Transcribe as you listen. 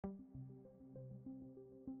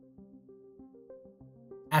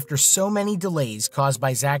After so many delays caused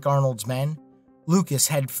by Zach Arnold's men, Lucas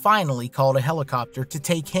had finally called a helicopter to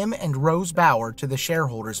take him and Rose Bauer to the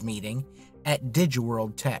shareholders meeting at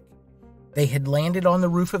DigiWorld Tech. They had landed on the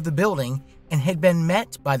roof of the building and had been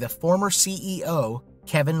met by the former CEO,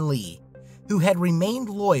 Kevin Lee, who had remained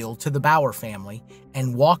loyal to the Bauer family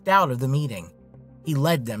and walked out of the meeting. He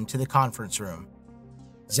led them to the conference room.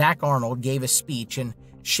 Zach Arnold gave a speech and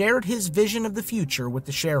shared his vision of the future with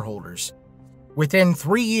the shareholders. Within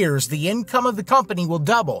 3 years, the income of the company will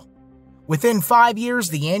double. Within 5 years,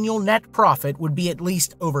 the annual net profit would be at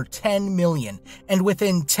least over $10 million. And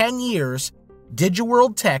within 10 years,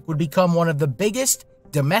 DigiWorld Tech would become one of the biggest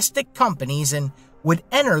domestic companies and would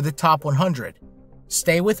enter the top 100.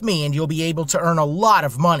 Stay with me and you'll be able to earn a lot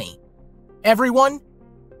of money. Everyone?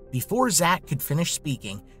 Before Zach could finish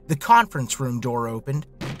speaking, the conference room door opened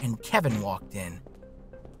and Kevin walked in.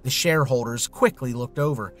 The shareholders quickly looked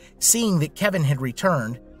over. Seeing that Kevin had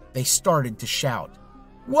returned, they started to shout.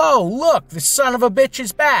 "Whoa, look, the son of a bitch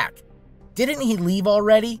is back! Didn't he leave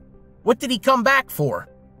already? What did he come back for?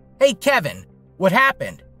 Hey, Kevin, what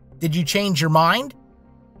happened? Did you change your mind?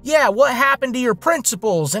 Yeah, what happened to your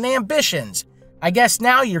principles and ambitions? I guess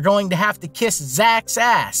now you're going to have to kiss Zach's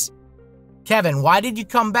ass." "Kevin, why did you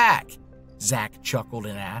come back?" Zach chuckled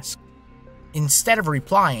and asked. Instead of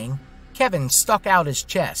replying, Kevin stuck out his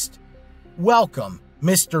chest. "Welcome,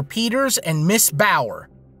 Mr. Peters and Miss Bauer,"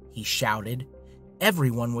 he shouted.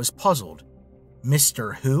 Everyone was puzzled.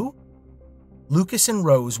 Mr. Who? Lucas and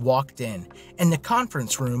Rose walked in, and the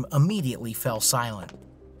conference room immediately fell silent.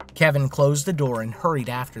 Kevin closed the door and hurried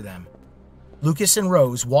after them. Lucas and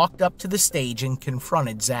Rose walked up to the stage and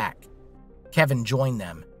confronted Zach. Kevin joined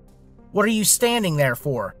them. "What are you standing there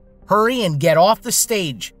for? Hurry and get off the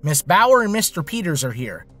stage. Miss Bauer and Mr. Peters are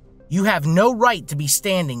here. You have no right to be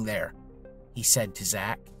standing there," he said to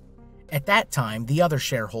Zach. At that time, the other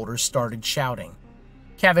shareholders started shouting.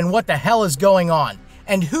 "Kevin, what the hell is going on?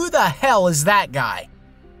 And who the hell is that guy?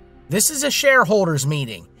 This is a shareholders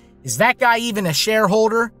meeting. Is that guy even a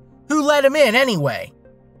shareholder? Who let him in anyway?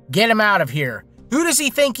 Get him out of here. Who does he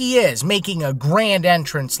think he is, making a grand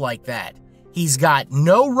entrance like that? He's got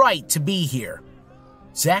no right to be here."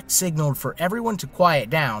 Zach signaled for everyone to quiet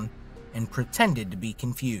down and pretended to be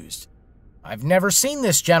confused. "I've never seen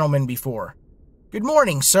this gentleman before. Good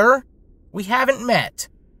morning, sir. We haven't met.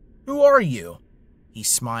 Who are you?" He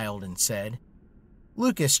smiled and said.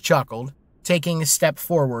 Lucas chuckled. Taking a step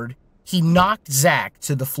forward, he knocked Zach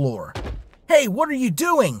to the floor. "Hey, what are you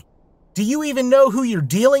doing? Do you even know who you're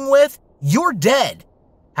dealing with? You're dead.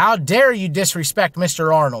 How dare you disrespect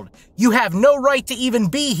Mr. Arnold? You have no right to even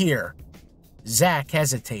be here." Zach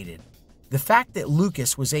hesitated. The fact that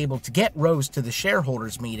Lucas was able to get Rose to the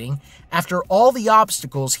shareholders meeting after all the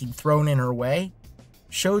obstacles he'd thrown in her way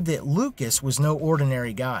showed that Lucas was no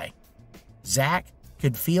ordinary guy. Zach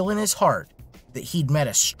could feel in his heart that he'd met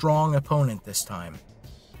a strong opponent this time.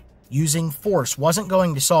 Using force wasn't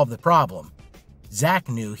going to solve the problem. Zach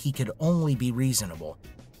knew he could only be reasonable.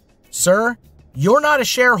 "Sir, you're not a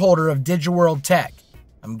shareholder of DigiWorld Tech.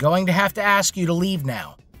 I'm going to have to ask you to leave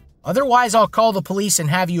now. Otherwise, I'll call the police and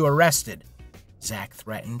have you arrested," Zach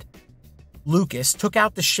threatened. Lucas took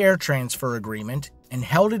out the share transfer agreement and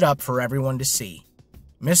held it up for everyone to see.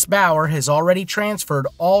 "Miss Bauer has already transferred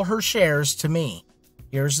all her shares to me.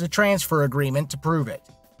 Here's the transfer agreement to prove it.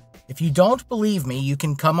 If you don't believe me, you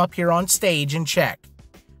can come up here on stage and check.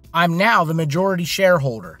 I'm now the majority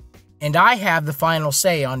shareholder, and I have the final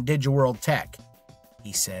say on DigiWorld Tech,"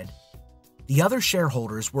 he said. The other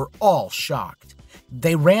shareholders were all shocked.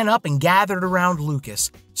 They ran up and gathered around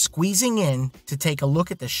Lucas, squeezing in to take a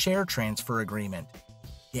look at the share transfer agreement.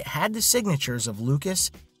 It had the signatures of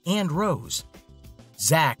Lucas and Rose.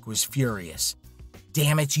 Zach was furious.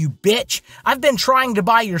 "Damn it, you bitch! I've been trying to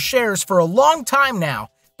buy your shares for a long time now,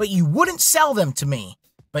 but you wouldn't sell them to me.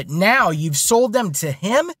 But now you've sold them to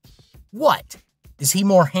him? What? Is he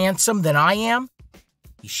more handsome than I am?"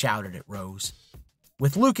 he shouted at Rose.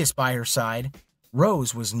 With Lucas by her side,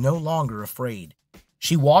 Rose was no longer afraid.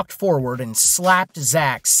 She walked forward and slapped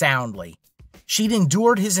Zach soundly. She'd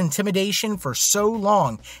endured his intimidation for so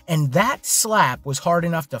long, and that slap was hard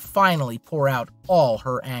enough to finally pour out all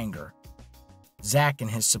her anger. Zach and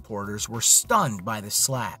his supporters were stunned by the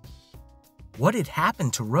slap. What had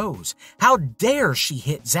happened to Rose? How dare she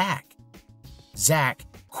hit Zach? Zach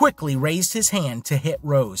quickly raised his hand to hit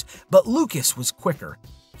Rose, but Lucas was quicker.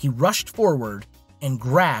 He rushed forward and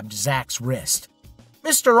grabbed Zach's wrist.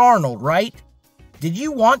 "Mr. Arnold, right? Did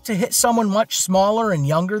you want to hit someone much smaller and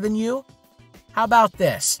younger than you? How about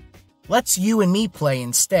this? Let's you and me play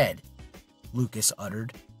instead," Lucas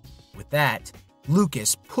uttered. With that,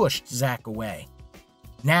 Lucas pushed Zach away.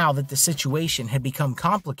 Now that the situation had become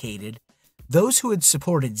complicated, those who had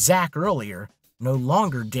supported Zach earlier no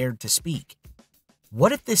longer dared to speak.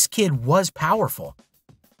 What if this kid was powerful?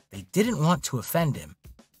 They didn't want to offend him.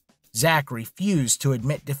 Zach refused to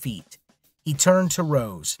admit defeat. He turned to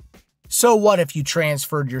Rose. So what if you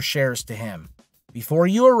transferred your shares to him? Before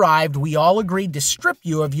you arrived, we all agreed to strip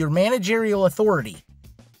you of your managerial authority.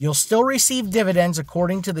 You'll still receive dividends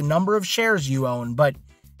according to the number of shares you own, but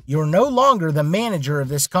you're no longer the manager of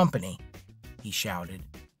this company, he shouted.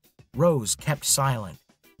 Rose kept silent.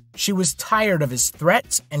 She was tired of his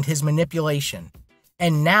threats and his manipulation.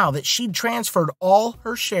 And now that she'd transferred all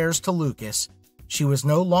her shares to Lucas, she was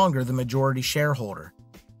no longer the majority shareholder.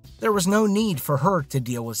 There was no need for her to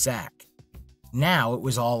deal with Zach. Now it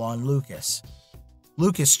was all on Lucas.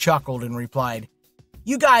 Lucas chuckled and replied,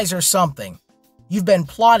 "You guys are something. You've been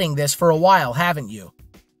plotting this for a while, haven't you?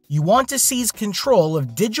 You want to seize control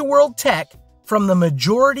of DigiWorld Tech from the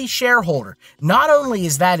majority shareholder. Not only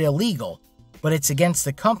is that illegal, but it's against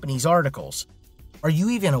the company's articles. Are you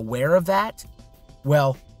even aware of that?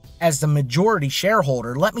 Well, as the majority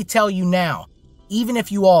shareholder, let me tell you now, even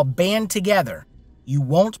if you all band together, you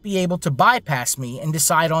won't be able to bypass me and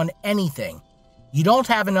decide on anything. You don't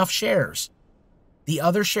have enough shares." The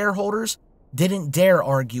other shareholders didn't dare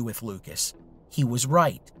argue with Lucas. He was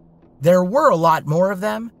right. There were a lot more of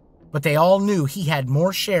them, but they all knew he had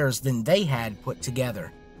more shares than they had put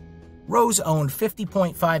together. Rose owned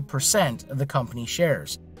 50.5% of the company's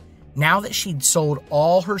shares. Now that she'd sold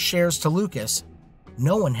all her shares to Lucas,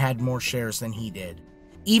 no one had more shares than he did.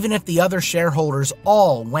 Even if the other shareholders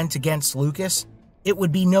all went against Lucas, it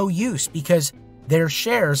would be no use because their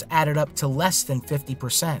shares added up to less than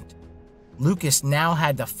 50%. Lucas now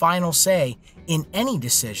had the final say in any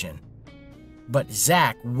decision. But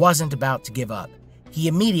Zach wasn't about to give up. He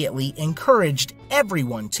immediately encouraged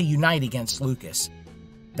everyone to unite against Lucas.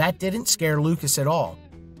 That didn't scare Lucas at all.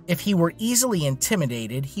 If he were easily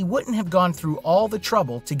intimidated, he wouldn't have gone through all the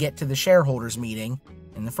trouble to get to the shareholders' meeting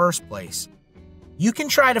in the first place. You can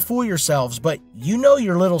try to fool yourselves, but you know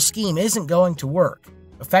your little scheme isn't going to work.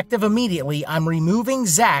 Effective immediately, I'm removing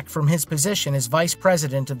Zach from his position as vice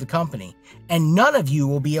president of the company, and none of you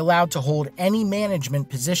will be allowed to hold any management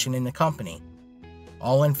position in the company.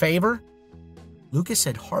 All in favor? Lucas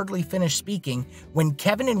had hardly finished speaking when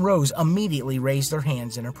Kevin and Rose immediately raised their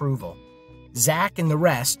hands in approval. Zach and the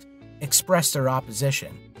rest expressed their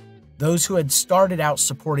opposition. Those who had started out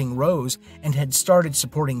supporting Rose and had started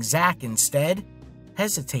supporting Zach instead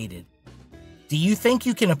hesitated. Do you think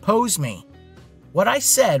you can oppose me? What I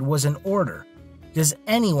said was an order. Does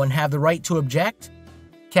anyone have the right to object?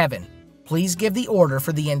 Kevin, please give the order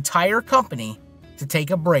for the entire company to take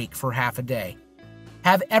a break for half a day.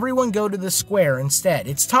 Have everyone go to the square instead.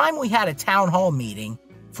 It's time we had a town hall meeting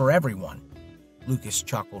for everyone, Lucas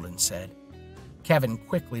chuckled and said. Kevin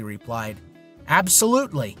quickly replied,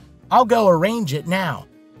 Absolutely. I'll go arrange it now.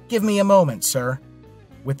 Give me a moment, sir.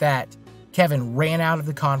 With that, Kevin ran out of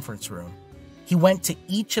the conference room. He went to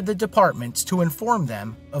each of the departments to inform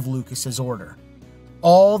them of Lucas's order.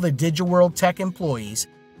 All the DigiWorld Tech employees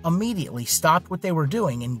immediately stopped what they were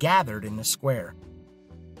doing and gathered in the square.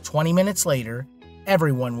 20 minutes later,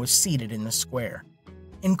 everyone was seated in the square,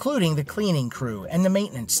 including the cleaning crew and the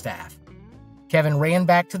maintenance staff. Kevin ran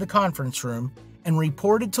back to the conference room and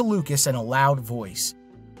reported to Lucas in a loud voice.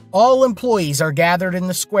 All employees are gathered in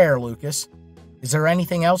the square, Lucas. Is there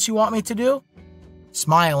anything else you want me to do?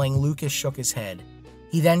 Smiling, Lucas shook his head.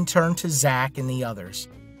 He then turned to Zach and the others.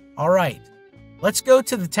 All right, let's go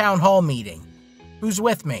to the town hall meeting. Who's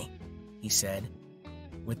with me? He said.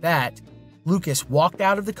 With that, Lucas walked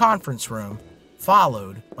out of the conference room,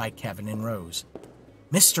 followed by Kevin and Rose.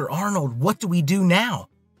 Mr. Arnold, what do we do now?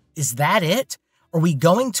 Is that it? Are we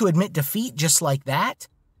going to admit defeat just like that?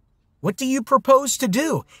 What do you propose to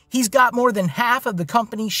do? He's got more than half of the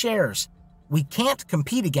company's shares. We can't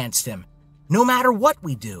compete against him, no matter what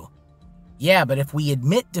we do. Yeah, but if we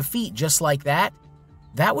admit defeat just like that,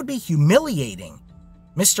 that would be humiliating.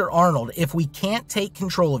 Mr. Arnold, if we can't take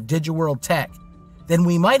control of DigiWorld Tech, then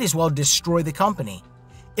we might as well destroy the company.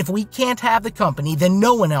 If we can't have the company, then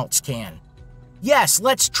no one else can. Yes,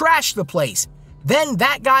 let's trash the place. Then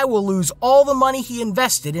that guy will lose all the money he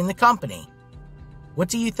invested in the company. What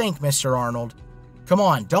do you think, Mr. Arnold? Come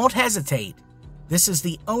on, don't hesitate. This is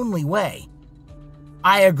the only way.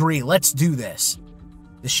 I agree, let's do this.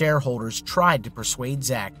 The shareholders tried to persuade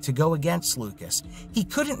Zach to go against Lucas. He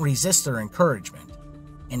couldn't resist their encouragement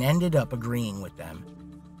and ended up agreeing with them.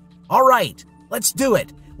 All right, let's do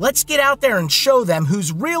it. Let's get out there and show them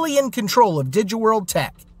who's really in control of DigiWorld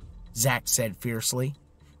Tech, Zach said fiercely.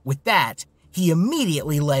 With that, he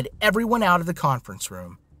immediately led everyone out of the conference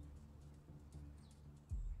room.